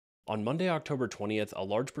On Monday, October 20th, a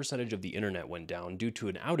large percentage of the internet went down due to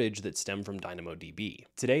an outage that stemmed from DynamoDB.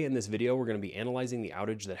 Today in this video, we're going to be analyzing the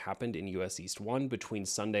outage that happened in US East 1 between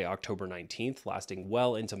Sunday, October 19th, lasting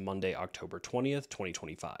well into Monday, October 20th,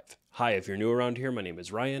 2025. Hi, if you're new around here, my name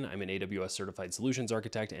is Ryan. I'm an AWS Certified Solutions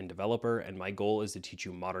Architect and Developer, and my goal is to teach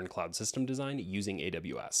you modern cloud system design using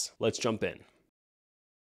AWS. Let's jump in.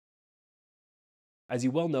 As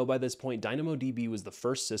you well know by this point, DynamoDB was the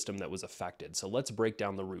first system that was affected, so let's break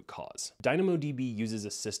down the root cause. DynamoDB uses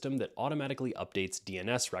a system that automatically updates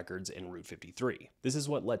DNS records in Route 53. This is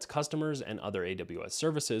what lets customers and other AWS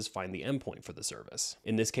services find the endpoint for the service.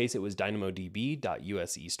 In this case, it was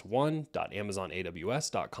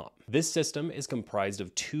dynamodb.useast1.amazonaws.com. This system is comprised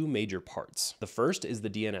of two major parts. The first is the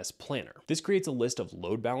DNS planner. This creates a list of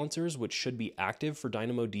load balancers which should be active for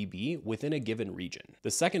DynamoDB within a given region.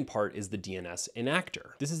 The second part is the DNS enactor.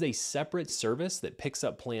 This is a separate service that picks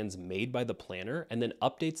up plans made by the planner and then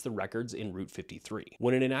updates the records in Route 53.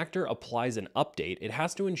 When an enactor applies an update, it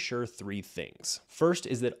has to ensure three things. First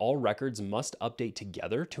is that all records must update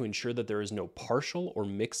together to ensure that there is no partial or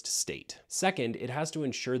mixed state. Second, it has to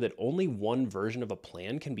ensure that only one version of a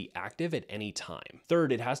plan can be active at any time.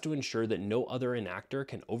 Third, it has to ensure that no other enactor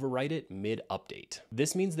can overwrite it mid-update.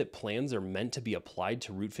 This means that plans are meant to be applied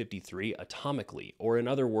to Route 53 atomically, or in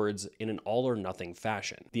other words, in an all or nothing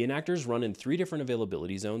fashion. The enactors run in three different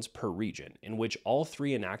availability zones per region, in which all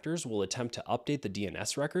three enactors will attempt to update the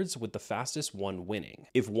DNS records with the fastest one winning.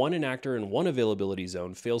 If one enactor in one availability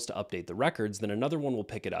zone fails to update the records, then another one will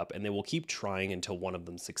pick it up and they will keep trying until one of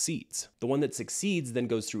them succeeds. The one that succeeds then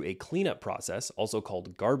goes through a cleanup process, also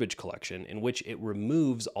called garbage collection, in which it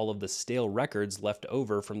removes all of the stale records left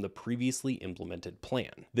over from the previously implemented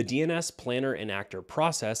plan. The DNS planner enactor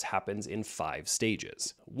process happens in 5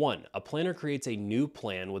 stages. 1. A planner creates a new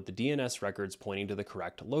plan with the DNS records pointing to the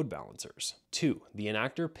correct load balancers. 2. The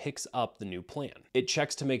enactor picks up the new plan. It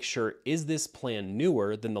checks to make sure, is this plan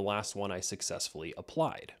newer than the last one I successfully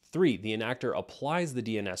applied? 3. The enactor applies the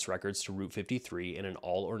DNS records to Route 53 in an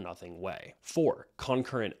all or nothing way. 4.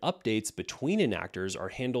 Concurrent updates between enactors are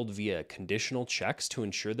handled via conditional checks to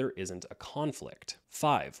ensure there isn't a conflict.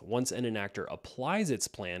 5. Once an enactor applies its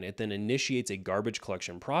plan, it then initiates a garbage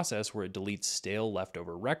collection process where it deletes stale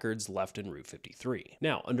leftover records left in Route 53.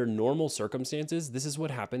 Now, under normal circumstances, this is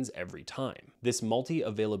what happens every time. This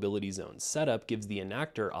multi-availability zone setup gives the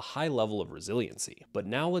enactor a high level of resiliency. But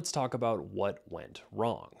now let's talk about what went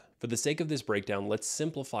wrong. For the sake of this breakdown, let's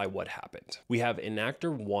simplify what happened. We have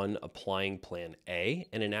enactor 1 applying plan A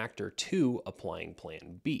and enactor 2 applying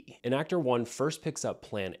plan B. Enactor 1 first picks up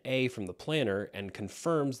plan A from the planner and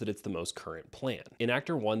confirms that it's the most current plan.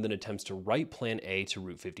 Enactor 1 then attempts to write plan A to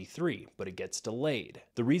Route 53, but it gets delayed.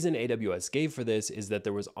 The reason AWS gave for this is that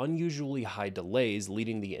there was unusually high delays,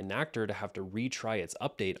 leading the enactor to have to retry its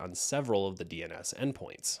update on several of the DNS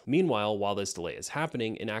endpoints. Meanwhile, while this delay is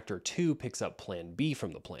happening, enactor 2 picks up plan B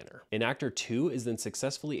from the planner. Enactor 2 is then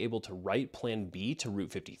successfully able to write plan B to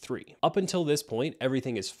Route 53. Up until this point,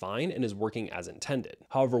 everything is fine and is working as intended.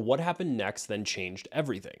 However, what happened next then changed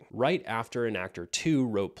everything. Right after enactor 2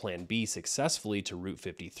 wrote plan B successfully to Route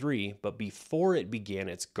 53, but before it began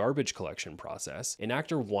its garbage collection process,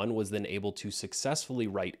 enactor 1 was then able to successfully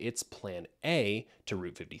write its plan A to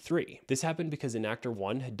Route 53. This happened because enactor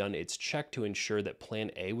 1 had done its check to ensure that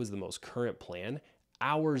plan A was the most current plan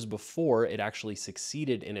hours before it actually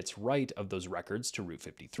succeeded in its write of those records to Route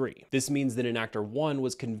 53. This means that enactor 1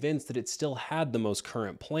 was convinced that it still had the most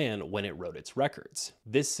current plan when it wrote its records.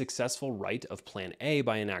 This successful write of plan A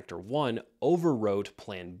by enactor 1 overwrote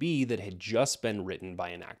plan B that had just been written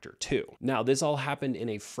by enactor 2. Now, this all happened in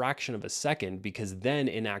a fraction of a second because then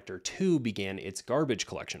enactor 2 began its garbage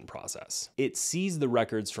collection process. It sees the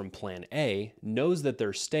records from plan A, knows that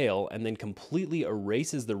they're stale, and then completely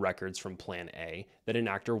erases the records from plan A that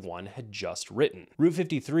enactor 1 had just written. Route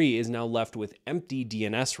 53 is now left with empty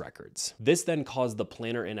DNS records. This then caused the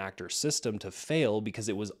planner enactor system to fail because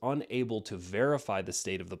it was unable to verify the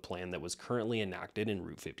state of the plan that was currently enacted in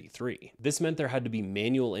Route 53. This meant there had to be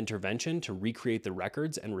manual intervention to recreate the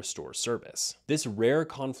records and restore service. This rare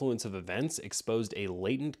confluence of events exposed a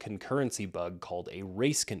latent concurrency bug called a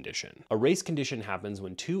race condition. A race condition happens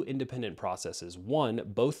when two independent processes,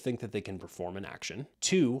 1, both think that they can perform an action,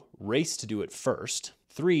 2, race to do it first,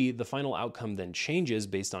 3, the final outcome then changes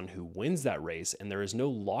based on who wins that race, and there is no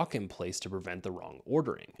lock in place to prevent the wrong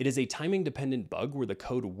ordering. It is a timing-dependent bug where the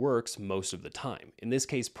code works most of the time, in this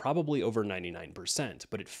case probably over 99%,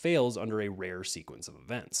 but it fails under a rare sequence of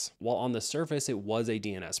events. While on the surface it was a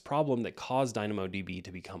DNS problem that caused DynamoDB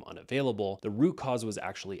to become unavailable, the root cause was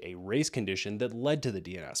actually a race condition that led to the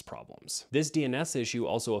DNS problems. This DNS issue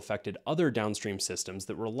also affected other downstream systems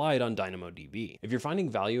that relied on DynamoDB. If you're finding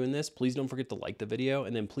value in this, please don't forget to like the video,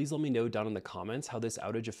 and then please let me know down in the comments how this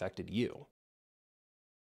outage affected you.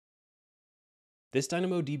 This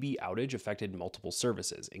DynamoDB outage affected multiple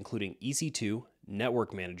services, including EC2,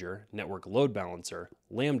 Network Manager, Network Load Balancer,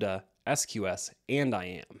 Lambda, SQS, and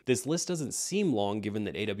IAM. This list doesn't seem long given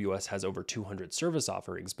that AWS has over 200 service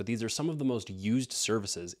offerings, but these are some of the most used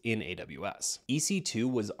services in AWS.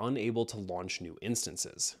 EC2 was unable to launch new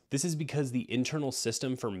instances. This is because the internal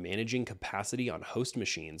system for managing capacity on host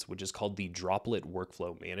machines, which is called the Droplet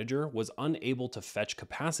Workflow Manager, was unable to fetch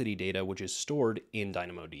capacity data which is stored in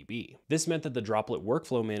DynamoDB. This meant that the Droplet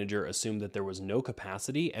Workflow Manager assumed that there was no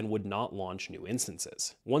capacity and would not launch new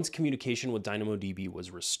instances. Once communication with DynamoDB was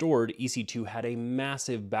restored, EC2 had a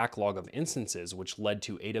massive backlog of instances, which led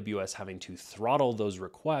to AWS having to throttle those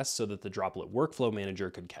requests so that the Droplet Workflow Manager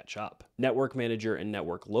could catch up. Network Manager and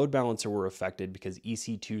Network Load Balancer were affected because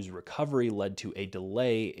EC2's recovery led to a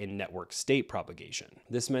delay in network state propagation.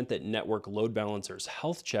 This meant that Network Load Balancer's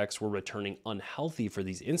health checks were returning unhealthy for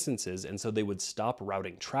these instances, and so they would stop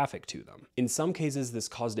routing traffic to them. In some cases, this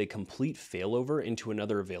caused a complete failover into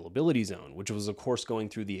another availability zone, which was of course going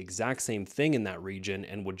through the exact same thing in that region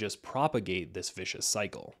and would just propagate this vicious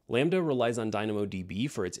cycle. Lambda relies on DynamoDB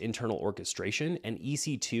for its internal orchestration and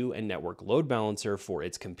EC2 and Network Load Balancer for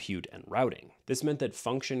its compute and routing. This meant that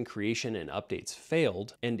function creation and updates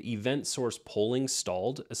failed, and event source polling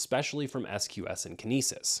stalled, especially from SQS and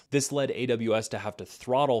Kinesis. This led AWS to have to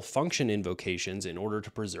throttle function invocations in order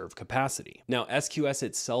to preserve capacity. Now, SQS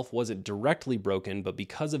itself wasn't directly broken, but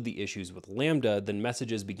because of the issues with Lambda, then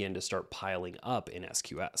messages began to start piling up in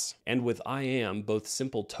SQS. And with IAM, both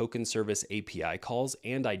simple token service API calls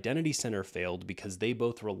and Identity Center failed because they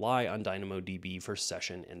both rely on DynamoDB for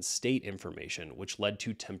session and state information, which led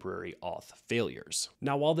to temporary auth failures.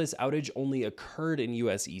 Now, while this outage only occurred in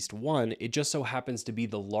US East 1, it just so happens to be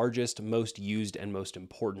the largest, most used, and most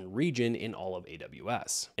important region in all of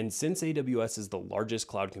AWS. And since AWS is the largest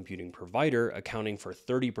cloud computing provider, accounting for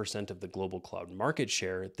 30% of the global cloud market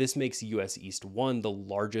share, this makes US East 1 the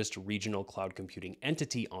largest regional cloud computing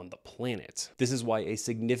entity on the planet. This is why a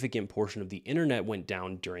significant portion of the internet went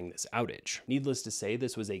down during this outage. Needless to say,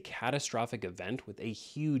 this was a catastrophic event with a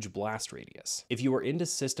huge blast radius. If you are into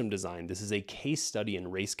system design, this is a case study in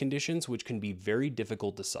race conditions which can be very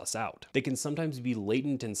difficult to suss out. They can sometimes be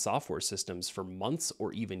latent in software systems for months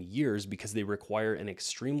or even years because they require an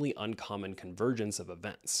extremely uncommon convergence of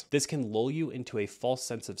events. This can lull you into a false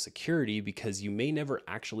sense of security because you may never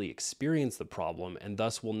actually experience the problem and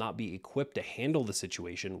thus will not be equipped to handle the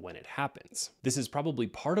situation when it happens. This is probably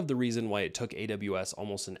part of the reason why it took AWS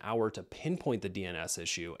almost an hour to pinpoint the DNS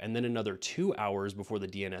issue and then another 2 hours before the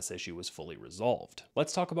DNS issue was fully resolved.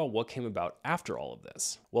 Let's talk about what came about after all of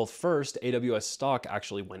this. Well, first, AWS stock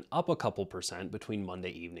actually went up a couple percent between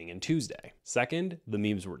Monday evening and Tuesday. Second, the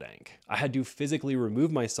memes were dank. I had to physically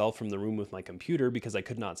remove myself from the room with my computer because I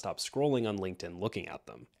could not stop scrolling on LinkedIn looking at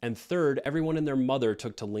them. And third, everyone and their mother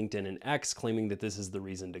took to LinkedIn and X claiming that this is the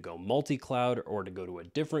reason to go multi-cloud or to go to a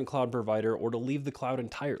different cloud provider or to leave the cloud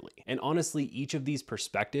entirely. And honestly, each of these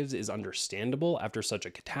perspectives is understandable after such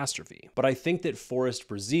a catastrophe. But I think that Forrest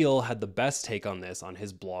Brazil had the best take on this on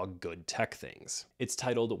his blog Good Tech Things. It's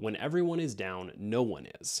titled, "When Everyone is Down, No One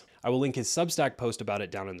Is." I will link his Substack post about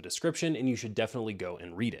it down in the description, and you should definitely go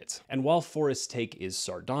and read it. And while Forrest's take is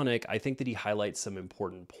sardonic, I think that he highlights some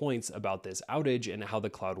important points about this outage and how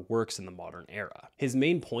the cloud works in the modern era. His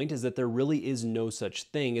main point is that there really is no such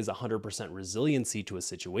thing as 100% resiliency to a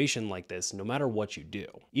situation like this, no matter what you do.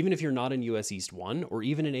 Even if you're not in US East 1 or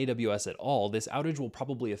even in AWS at all, this outage will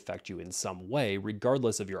probably affect you in some way,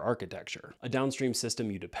 regardless of your architecture. A downstream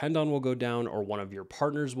system you depend on will go down, or one of your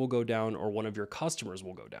partners will go down, or one of your customers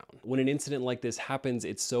will go down. When an incident like this happens,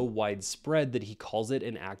 it's so widespread that he calls it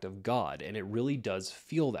an act of God, and it really does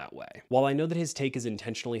feel that way. While I know that his take is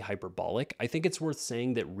intentionally hyperbolic, I think it's worth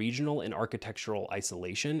saying that regional and architectural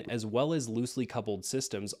isolation, as well as loosely coupled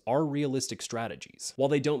systems, are realistic strategies. While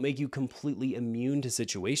they don't make you completely immune to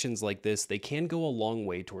situations like this, they can go a long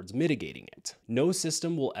way towards mitigating it. No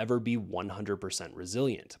system will ever be 100%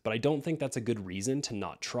 resilient, but I don't think that's a good reason to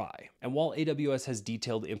not try. And while AWS has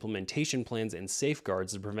detailed implementation plans and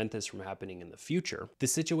safeguards to prevent this from happening in the future, the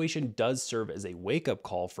situation does serve as a wake-up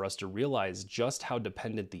call for us to realize just how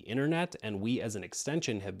dependent the internet and we as an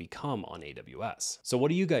extension have become on AWS. So what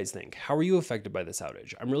do you guys think? How are you affected by this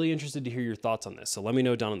outage? I'm really interested to hear your thoughts on this, so let me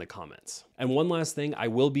know down in the comments. And one last thing, I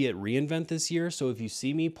will be at reInvent this year, so if you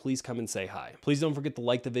see me, please come and say hi. Please don't forget to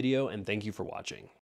like the video, and thank you for watching.